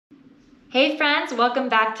Hey friends, welcome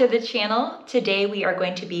back to the channel. Today we are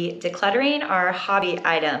going to be decluttering our hobby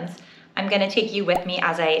items. I'm going to take you with me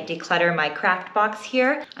as I declutter my craft box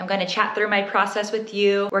here. I'm going to chat through my process with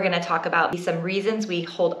you. We're going to talk about some reasons we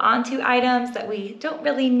hold on to items that we don't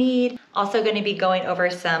really need. Also going to be going over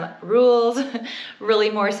some rules, really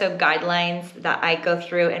more so guidelines that I go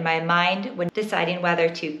through in my mind when deciding whether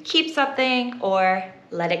to keep something or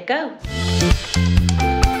let it go.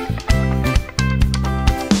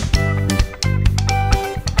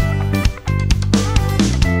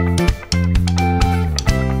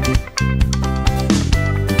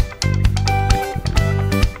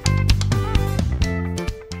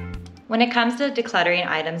 When it comes to decluttering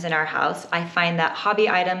items in our house, I find that hobby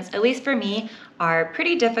items, at least for me, are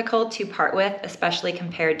pretty difficult to part with, especially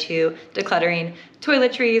compared to decluttering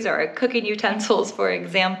toiletries or cooking utensils, for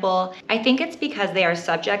example. I think it's because they are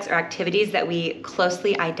subjects or activities that we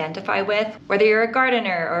closely identify with, whether you're a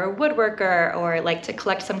gardener or a woodworker or like to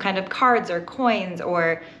collect some kind of cards or coins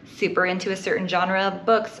or super into a certain genre of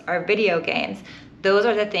books or video games. Those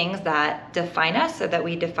are the things that define us, so that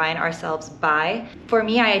we define ourselves by. For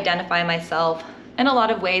me, I identify myself in a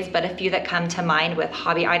lot of ways, but a few that come to mind with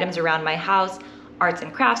hobby items around my house, arts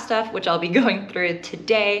and crafts stuff, which I'll be going through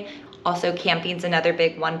today. Also, camping's another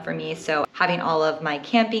big one for me. So having all of my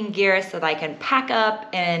camping gear so that I can pack up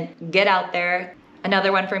and get out there.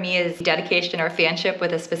 Another one for me is dedication or fanship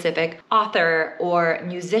with a specific author or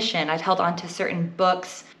musician. I've held on to certain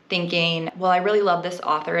books thinking, well, I really love this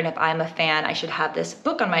author, and if I'm a fan, I should have this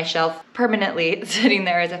book on my shelf permanently sitting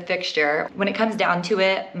there as a fixture. When it comes down to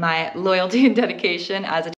it, my loyalty and dedication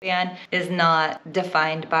as a fan is not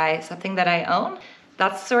defined by something that I own.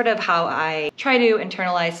 That's sort of how I try to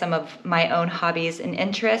internalize some of my own hobbies and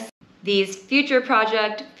interests. These future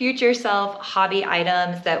project, future self hobby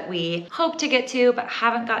items that we hope to get to but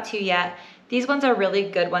haven't got to yet, these ones are really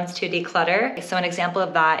good ones to declutter. So an example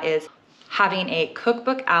of that is having a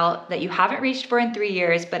cookbook out that you haven't reached for in 3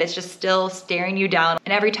 years, but it's just still staring you down.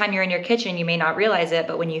 And every time you're in your kitchen, you may not realize it,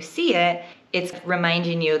 but when you see it, it's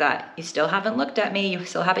reminding you that you still haven't looked at me, you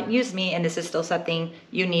still haven't used me, and this is still something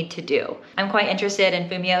you need to do. I'm quite interested in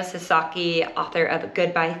Fumio Sasaki, author of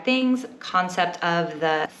Goodbye Things, concept of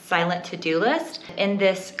the silent to-do list. In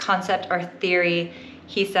this concept or theory,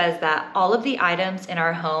 he says that all of the items in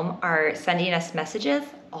our home are sending us messages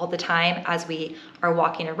all the time as we are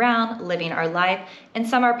walking around, living our life. And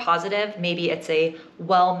some are positive. Maybe it's a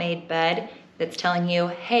well-made bed that's telling you,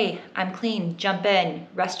 hey, I'm clean, jump in,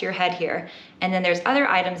 rest your head here. And then there's other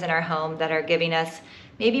items in our home that are giving us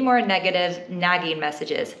maybe more negative, nagging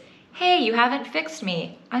messages. Hey, you haven't fixed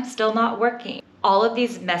me, I'm still not working. All of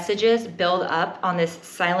these messages build up on this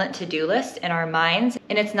silent to-do list in our minds,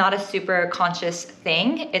 and it's not a super conscious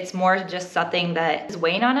thing. It's more just something that is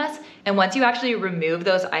weighing on us. And once you actually remove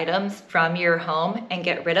those items from your home and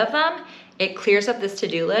get rid of them, it clears up this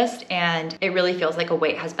to-do list and it really feels like a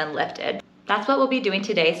weight has been lifted. That's what we'll be doing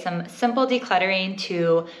today, some simple decluttering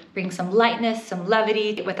to bring some lightness, some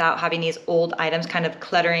levity without having these old items kind of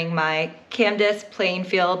cluttering my canvas playing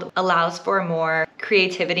field. Allows for more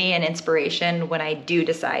creativity and inspiration when I do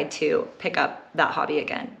decide to pick up that hobby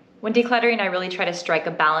again. When decluttering, I really try to strike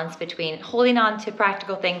a balance between holding on to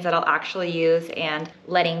practical things that I'll actually use and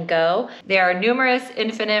letting go. There are numerous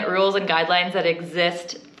infinite rules and guidelines that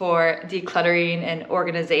exist for decluttering and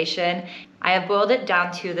organization. I have boiled it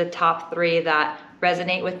down to the top 3 that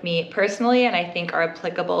resonate with me personally and I think are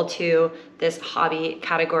applicable to this hobby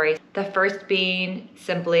category. The first being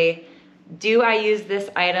simply, do I use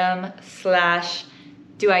this item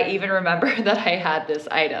 / do I even remember that I had this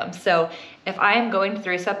item? So if I am going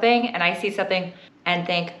through something and I see something and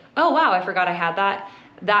think, oh wow, I forgot I had that,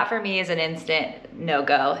 that for me is an instant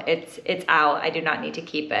no-go. It's out, I do not need to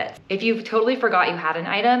keep it. If you've totally forgot you had an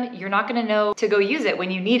item, you're not gonna know to go use it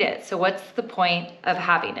when you need it. So what's the point of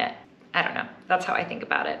having it? I don't know, that's how I think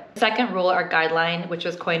about it. Second rule or guideline, which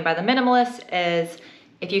was coined by the Minimalists, is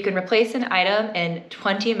if you can replace an item in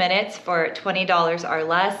 20 minutes for $20 or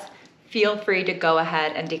less, feel free to go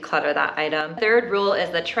ahead and declutter that item. Third rule is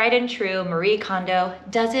the tried and true Marie Kondo,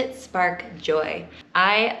 does it spark joy?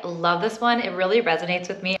 I love this one, it really resonates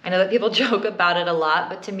with me. I know that people joke about it a lot,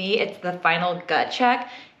 but to me, it's the final gut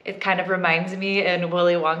check. It kind of reminds me in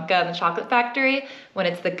Willy Wonka and the Chocolate Factory, when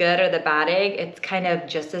it's the good or the bad egg, it's kind of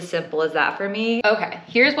just as simple as that for me. Okay,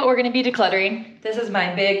 here's what we're gonna be decluttering. This is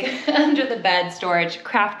my big under the bed storage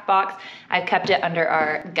craft box. I've kept it under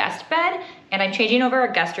our guest bed, and I'm changing over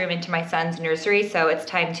our guest room into my son's nursery, so it's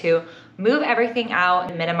time to move everything out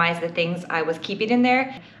and minimize the things I was keeping in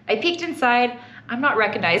there. I peeked inside. I'm not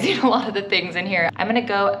recognizing a lot of the things in here. I'm gonna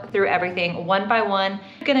go through everything one by one.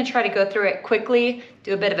 I'm gonna try to go through it quickly,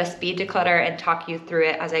 do a bit of a speed declutter and talk you through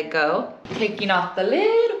it as I go. Taking off the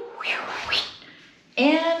lid.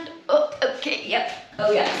 And, oh, okay, yep.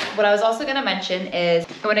 Oh yes. What I was also gonna mention is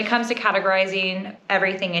when it comes to categorizing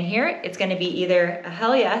everything in here, it's gonna be either a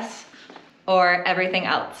hell yes or everything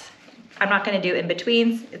else. I'm not gonna do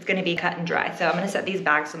in-betweens. It's gonna be cut and dry. So I'm gonna set these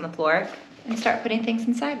bags on the floor and start putting things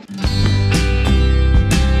inside.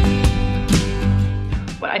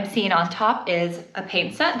 What I'm seeing on top is a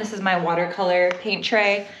paint set. This is my watercolor paint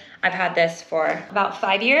tray. I've had this for about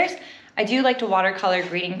 5 years. I do like to watercolor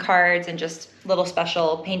greeting cards and just little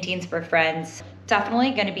special paintings for friends.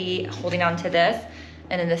 Definitely gonna be holding on to this.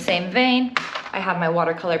 And in the same vein, I have my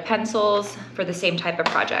watercolor pencils for the same type of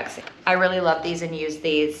projects. I really love these and use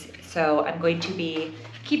these, so I'm going to be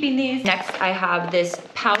keeping these. Next, I have this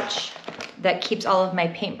pouch that keeps all of my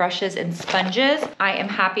paintbrushes and sponges. I am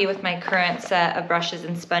happy with my current set of brushes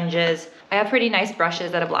and sponges. I have pretty nice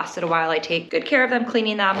brushes that have lasted a while. I take good care of them,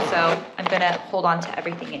 cleaning them, so I'm gonna hold on to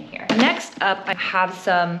everything in here. Next up, I have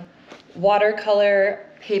some watercolor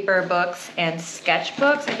paper books and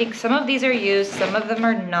sketchbooks. I think some of these are used, some of them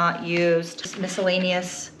are not used. Just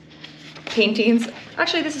miscellaneous paintings.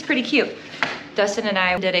 Actually, this is pretty cute. Dustin and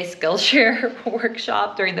I did a Skillshare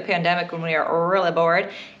workshop during the pandemic when we were really bored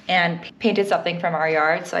and painted something from our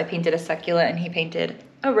yard. So I painted a succulent and he painted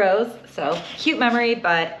a rose. So cute memory,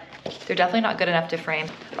 but they're definitely not good enough to frame.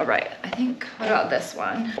 All right, I think, what about this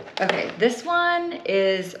one? Okay, this one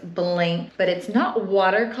is blank, but it's not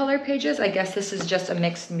watercolor pages. I guess this is just a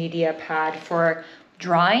mixed media pad for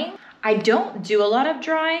drawing. I don't do a lot of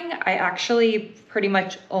drawing. I actually pretty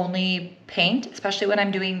much only paint, especially when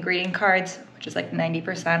I'm doing greeting cards, which is like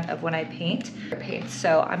 90% of when I paint.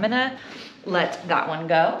 So I'm gonna let that one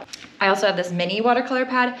go. I also have this mini watercolor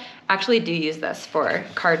pad. I actually do use this for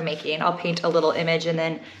card making. I'll paint a little image and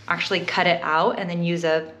then actually cut it out and then use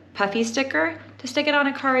a puffy sticker to stick it on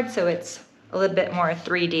a card so it's a little bit more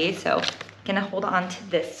 3D. So I'm gonna hold on to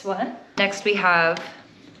this one. Next we have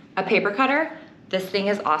a paper cutter. This thing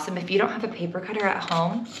is awesome. If you don't have a paper cutter at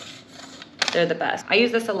home, they're the best. I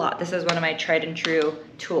use this a lot. This is one of my tried and true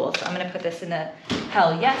tools. So I'm gonna put this in a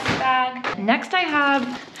hell yes bag. Next I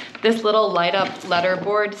have this little light up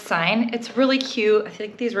letterboard sign. It's really cute. I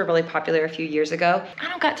think these were really popular a few years ago. I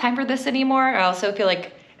don't got time for this anymore. I also feel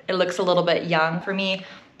like it looks a little bit young for me.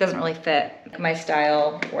 Doesn't really fit my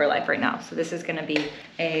style or life right now. So this is gonna be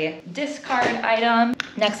a discard item.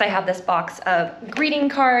 Next, I have this box of greeting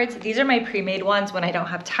cards. These are my pre-made ones when I don't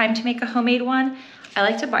have time to make a homemade one. I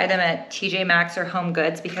like to buy them at TJ Maxx or Home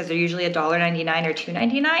Goods because they're usually $1.99 or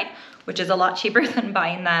 $2.99, which is a lot cheaper than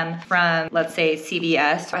buying them from, let's say,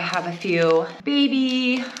 CVS. I have a few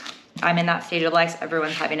baby. I'm in that stage of life, so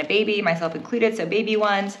everyone's having a baby, myself included, so baby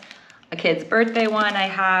ones. A kid's birthday one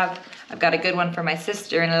I've got a good one for my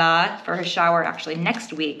sister-in-law for her shower actually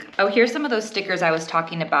next week. Oh, here's some of those stickers I was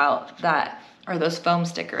talking about that are those foam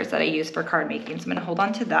stickers that I use for card making. So I'm gonna hold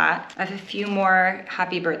on to that. I have a few more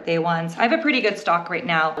happy birthday ones. I have a pretty good stock right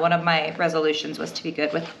now. One of my resolutions was to be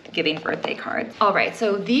good with giving birthday cards. All right,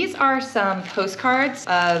 so these are some postcards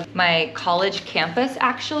of my college campus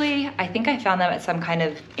actually. I think I found them at some kind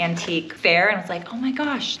of antique fair and I was like, oh my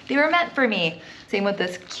gosh, they were meant for me. Same with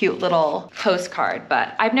this cute little postcard,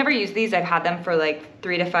 but I've never used these. I've had them for like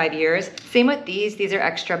 3 to 5 years. Same with these are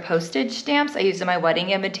extra postage stamps. I use in my wedding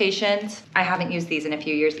invitations. I haven't used these in a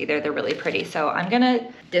few years either. They're really pretty. So I'm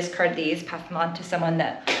gonna discard these, pass them on to someone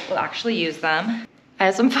that will actually use them. I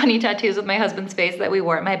have some funny tattoos with my husband's face that we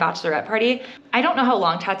wore at my bachelorette party. I don't know how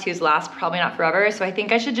long tattoos last, probably not forever. So I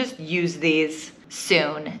think I should just use these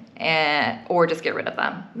soon or just get rid of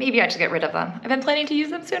them. Maybe I should get rid of them. I've been planning to use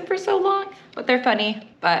them soon for so long, but they're funny.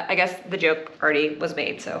 But I guess the joke already was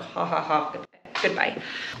made, so ha ha ha, goodbye.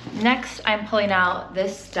 Next, I'm pulling out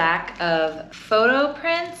this stack of photo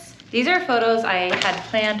prints. These are photos I had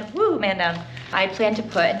planned, woo, man down. I planned to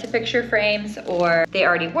put into picture frames or they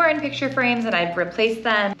already were in picture frames and I'd replace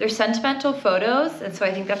them. They're sentimental photos, and so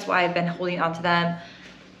I think that's why I've been holding on to them.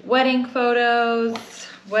 Wedding photos,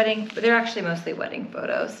 they're actually mostly wedding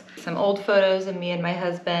photos. Some old photos of me and my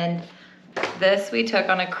husband. This we took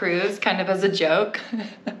on a cruise kind of as a joke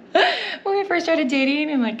when we first started dating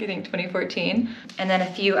in like I think 2014. And then a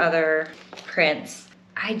few other prints.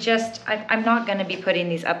 I'm not gonna be putting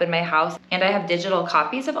these up in my house, and I have digital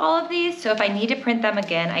copies of all of these, so if I need to print them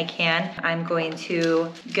again, I can. I'm going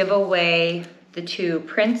to give away the 2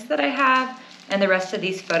 prints that I have, and the rest of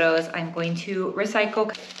these photos I'm going to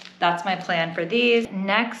recycle. That's my plan for these.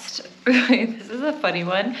 Next, this is a funny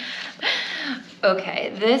one.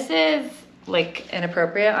 Okay, this is like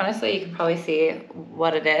inappropriate. Honestly, you can probably see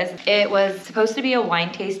what it is. It was supposed to be a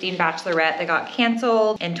wine tasting bachelorette that got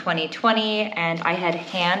canceled in 2020, and I had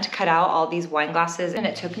hand cut out all these wine glasses, and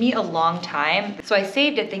it took me a long time. So I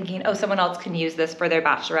saved it thinking, oh, someone else can use this for their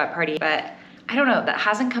bachelorette party, but I don't know, that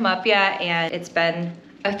hasn't come up yet, and it's been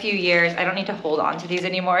a few years. I don't need to hold on to these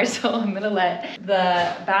anymore, so I'm gonna let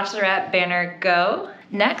the bachelorette banner go.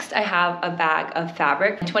 Next, I have a bag of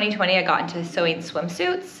fabric. In 2020, I got into sewing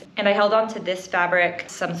swimsuits, and I held on to this fabric,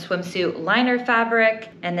 some swimsuit liner fabric,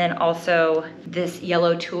 and then also this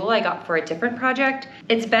yellow tulle I got for a different project.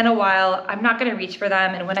 It's been a while. I'm not gonna reach for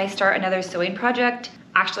them, and when I start another sewing project,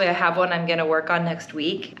 actually I have one I'm gonna work on next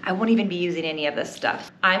week, I won't even be using any of this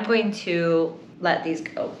stuff. I'm going to let these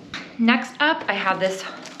go. Next up, I have this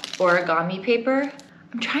origami paper.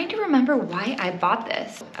 I'm trying to remember why I bought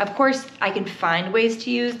this. Of course, I can find ways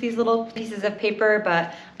to use these little pieces of paper,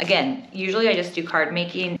 but again, usually I just do card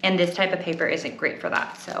making, and this type of paper isn't great for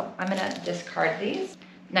that. So I'm gonna discard these.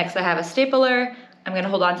 Next, I have a stapler. I'm gonna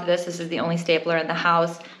hold on to this. This is the only stapler in the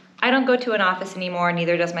house. I don't go to an office anymore,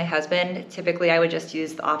 neither does my husband. Typically, I would just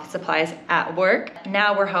use the office supplies at work.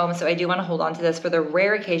 Now we're home, so I do wanna hold on to this for the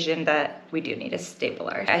rare occasion that we do need a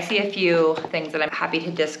stapler. I see a few things that I'm happy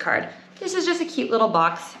to discard. This is just a cute little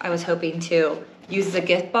box I was hoping to use as a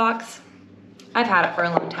gift box. I've had it for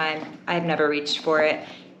a long time. I've never reached for it.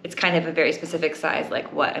 It's kind of a very specific size,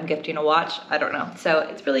 like what, I'm gifting a watch? I don't know. So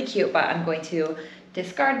it's really cute, but I'm going to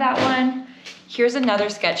discard that one. Here's another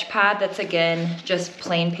sketch pad that's again, just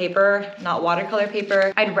plain paper, not watercolor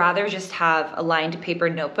paper. I'd rather just have a lined paper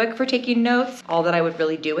notebook for taking notes, all that I would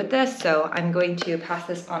really do with this. So I'm going to pass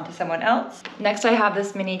this on to someone else. Next, I have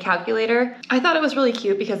this mini calculator. I thought it was really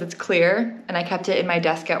cute because it's clear and I kept it in my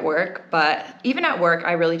desk at work, but even at work,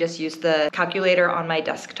 I really just used the calculator on my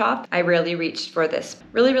desktop. I rarely reached for this.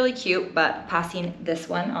 Really, really cute, but passing this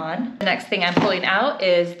one on. The next thing I'm pulling out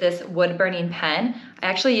is this wood burning pen. I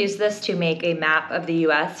actually used this to make a map of the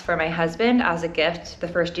US for my husband as a gift the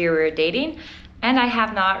first year we were dating, and I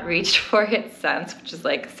have not reached for it since, which is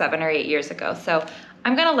like 7 or 8 years ago. So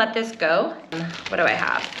I'm gonna let this go. What do I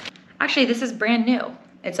have? Actually, this is brand new.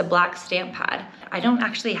 It's a black stamp pad. I don't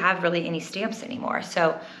actually have really any stamps anymore,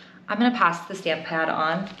 so I'm gonna pass the stamp pad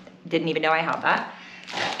on. Didn't even know I had that.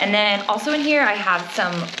 And then also in here, I have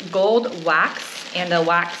some gold wax and a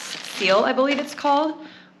wax seal, I believe it's called,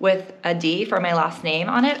 with a D for my last name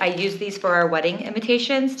on it. I use these for our wedding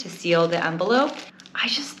invitations to seal the envelope. I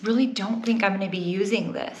just really don't think I'm gonna be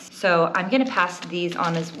using this. So I'm gonna pass these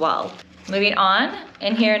on as well. Moving on,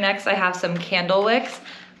 in here next I have some candle wicks.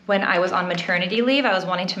 When I was on maternity leave, I was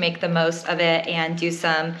wanting to make the most of it and do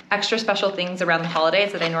some extra special things around the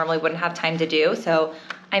holidays that I normally wouldn't have time to do. So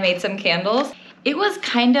I made some candles. It was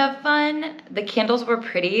kind of fun. The candles were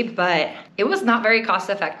pretty, but it was not very cost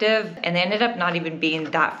effective, and they ended up not even being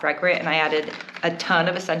that fragrant, and I added a ton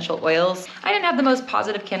of essential oils. I didn't have the most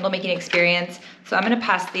positive candle making experience, so I'm gonna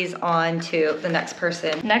pass these on to the next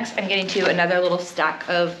person. Next, I'm getting to another little stack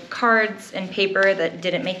of cards and paper that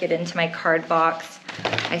didn't make it into my card box.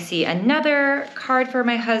 I see another card for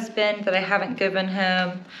my husband that I haven't given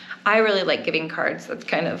him. I really like giving cards. That's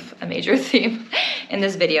kind of a major theme in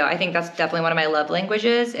this video. I think that's definitely one of my love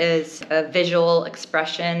languages, is a visual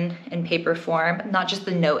expression in paper form, not just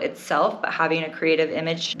the note itself, but having a creative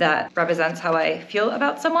image that represents how I feel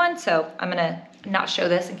about someone. So I'm gonna not show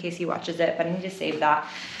this in case he watches it, but I need to save that.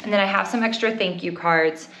 And then I have some extra thank you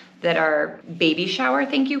cards that are baby shower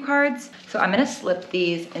thank you cards. So I'm gonna slip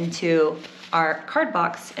these into our card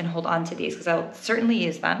box and hold on to these because I'll certainly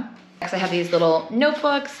use them. Next, I have these little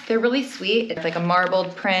notebooks. They're really sweet. It's like a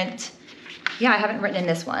marbled print. Yeah, I haven't written in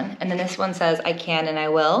this one. And then this one says, I can and I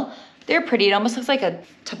will. They're pretty. It almost looks like a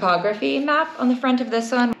topography map on the front of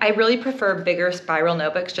this one. I really prefer bigger spiral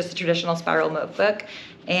notebooks, just a traditional spiral notebook.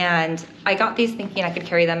 And I got these thinking I could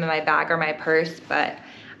carry them in my bag or my purse, but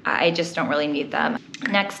I just don't really need them.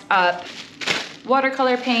 Next up,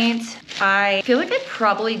 watercolor paint. I feel like I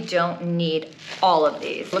probably don't need all of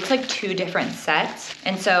these. It looks like 2 different sets.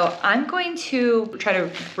 And so I'm going to try to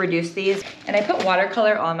reduce these. And I put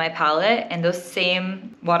watercolor on my palette, and those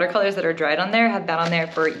same watercolors that are dried on there have been on there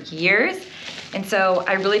for years. And so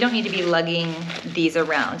I really don't need to be lugging these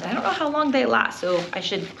around. I don't know how long they last, so I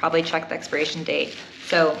should probably check the expiration date.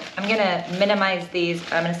 So I'm gonna minimize these.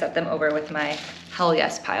 I'm gonna set them over with my hell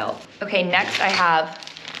yes pile. Okay, next I have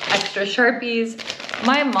extra Sharpies.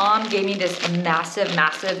 My mom gave me this massive,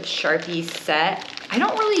 massive Sharpie set. I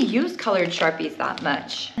don't really use colored Sharpies that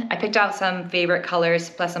much. I picked out some favorite colors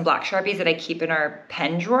plus some black Sharpies that I keep in our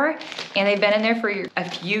pen drawer, and they've been in there for a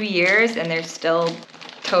few years and they're still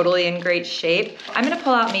totally in great shape. I'm gonna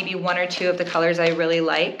pull out maybe 1 or 2 of the colors I really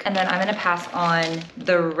like, and then I'm gonna pass on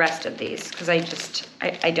the rest of these because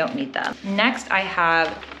I don't need them. Next, I have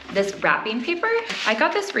this wrapping paper. I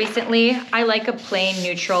got this recently. I like a plain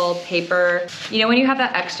neutral paper. You know when you have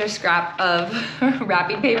that extra scrap of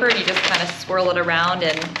wrapping paper and you just kind of swirl it around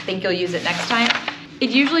and think you'll use it next time? It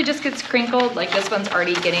usually just gets crinkled, like this one's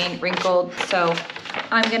already getting wrinkled, so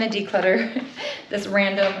I'm gonna declutter this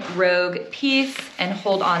random rogue piece and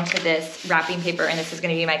hold on to this wrapping paper, and this is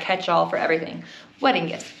gonna be my catch-all for everything. Wedding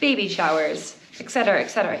gifts, baby showers, etc.,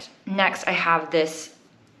 etc. Next, I have this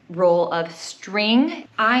roll of string.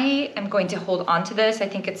 I am going to hold on to this. I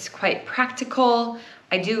think it's quite practical.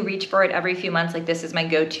 I do reach for it every few months, like this is my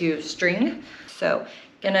go-to string. So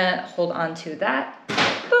gonna hold on to that.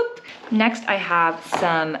 Boop. Next, I have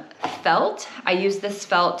some felt. I used this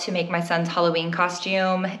felt to make my son's Halloween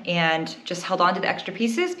costume and just held on to the extra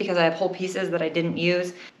pieces because I have whole pieces that I didn't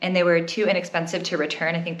use and they were too inexpensive to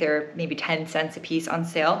return. I think they're maybe 10 cents a piece on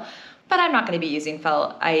sale, but I'm not gonna be using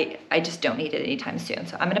felt. I just don't need it anytime soon.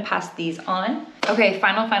 So I'm gonna pass these on. Okay,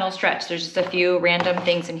 final stretch. There's just a few random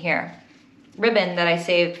things in here. Ribbon that I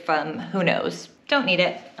saved from who knows. Don't need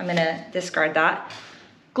it. I'm gonna discard that.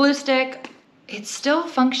 Glue stick. It's still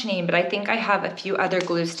functioning, but I think I have a few other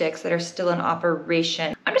glue sticks that are still in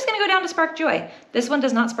operation. I'm just gonna go down to spark joy. This one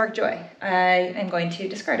does not spark joy. I am going to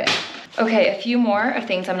discard it. Okay, a few more of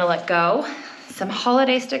things I'm gonna let go. Some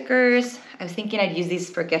holiday stickers. I was thinking I'd use these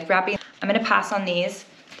for gift wrapping. I'm gonna pass on these.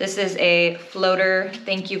 This is a floater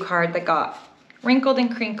thank you card that got wrinkled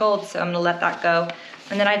and crinkled, so I'm gonna let that go.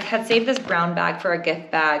 And then I had saved this brown bag for a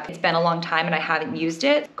gift bag. It's been a long time and I haven't used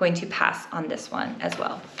it. Going to pass on this one as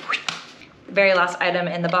well. The very last item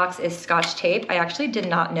in the box is Scotch tape. I actually did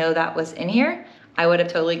not know that was in here. I would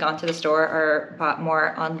have totally gone to the store or bought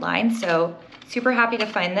more online, so super happy to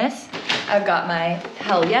find this. I've got my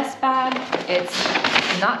Hell Yes bag. It's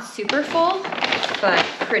not super full, but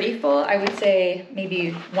pretty full. I would say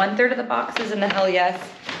maybe 1/3 of the box is in the Hell Yes,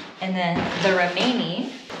 and then the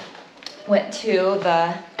remaining went to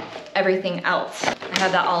the everything else. I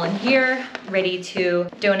have that all in here, ready to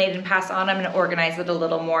donate and pass on. I'm gonna organize it a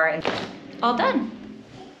little more and all done.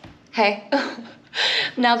 Hey,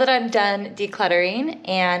 now that I'm done decluttering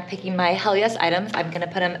and picking my Hell Yes items, I'm gonna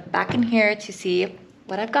put them back in here to see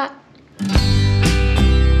what I've got.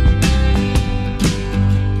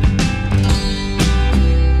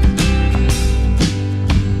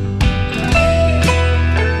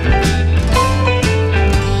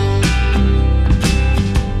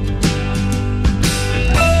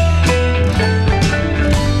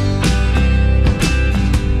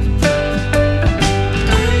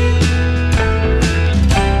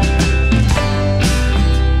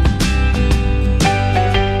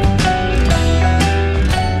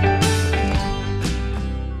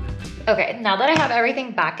 Okay, now that I have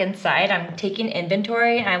everything back inside, I'm taking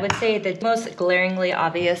inventory, and I would say the most glaringly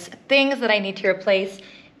obvious things that I need to replace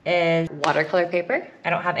is watercolor paper. I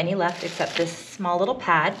don't have any left except this small little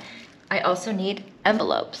pad. I also need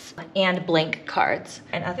envelopes and blank cards.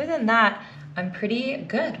 And other than that, I'm pretty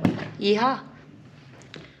good. Yeehaw.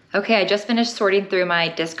 Okay, I just finished sorting through my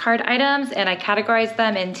discard items and I categorized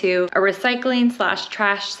them into a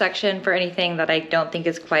recycling/trash section for anything that I don't think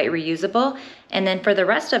is quite reusable. And then for the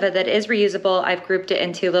rest of it that is reusable, I've grouped it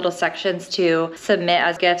into little sections to submit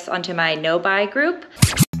as gifts onto my no-buy group.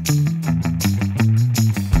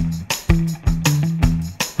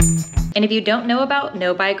 And if you don't know about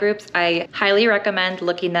no-buy groups, I highly recommend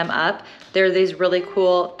looking them up. There are these really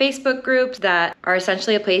cool Facebook groups that are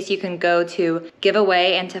essentially a place you can go to give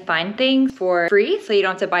away and to find things for free, so you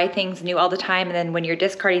don't have to buy things new all the time. And then when you're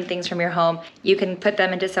discarding things from your home, you can put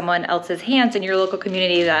them into someone else's hands in your local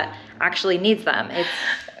community that actually needs them.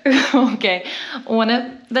 It's okay. One of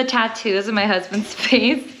the tattoos of my husband's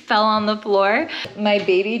face fell on the floor. My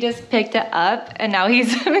baby just picked it up and now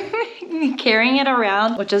he's carrying it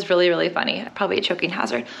around, which is really, really funny. Probably a choking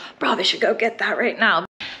hazard. Probably should go get that right now.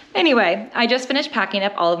 Anyway, I just finished packing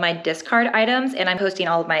up all of my discard items and I'm posting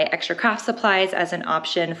all of my extra craft supplies as an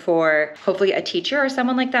option for hopefully a teacher or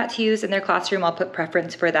someone like that to use in their classroom. I'll put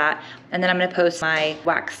preference for that. And then I'm gonna post my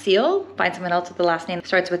wax seal, find someone else with the last name that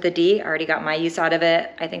starts with a D. I already got my use out of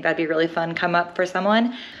it. I think that'd be really fun come up for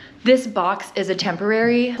someone. This box is a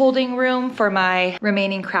temporary holding room for my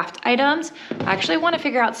remaining craft items. I actually want to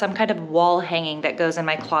figure out some kind of wall hanging that goes in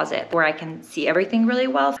my closet where I can see everything really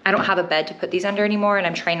well. I don't have a bed to put these under anymore and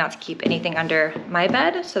I'm trying not to keep anything under my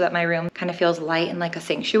bed so that my room kind of feels light and like a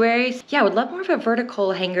sanctuary. Yeah, I would love more of a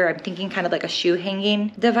vertical hanger. I'm thinking kind of like a shoe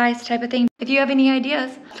hanging device type of thing. If you have any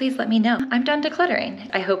ideas, please let me know. I'm done decluttering.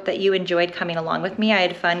 I hope that you enjoyed coming along with me. I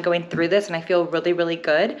had fun going through this and I feel really, really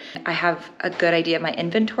good. I have a good idea of my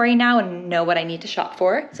inventory now and know what I need to shop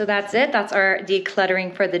for. So that's it. That's our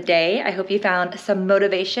decluttering for the day. I hope you found some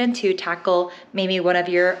motivation to tackle maybe one of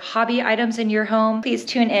your hobby items in your home. Please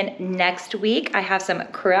tune in next week. I have some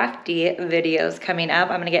crafty videos coming up.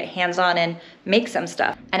 I'm gonna get hands-on and make some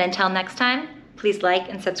stuff. And until next time, please like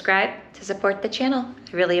and subscribe to support the channel.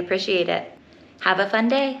 I really appreciate it. Have a fun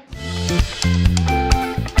day.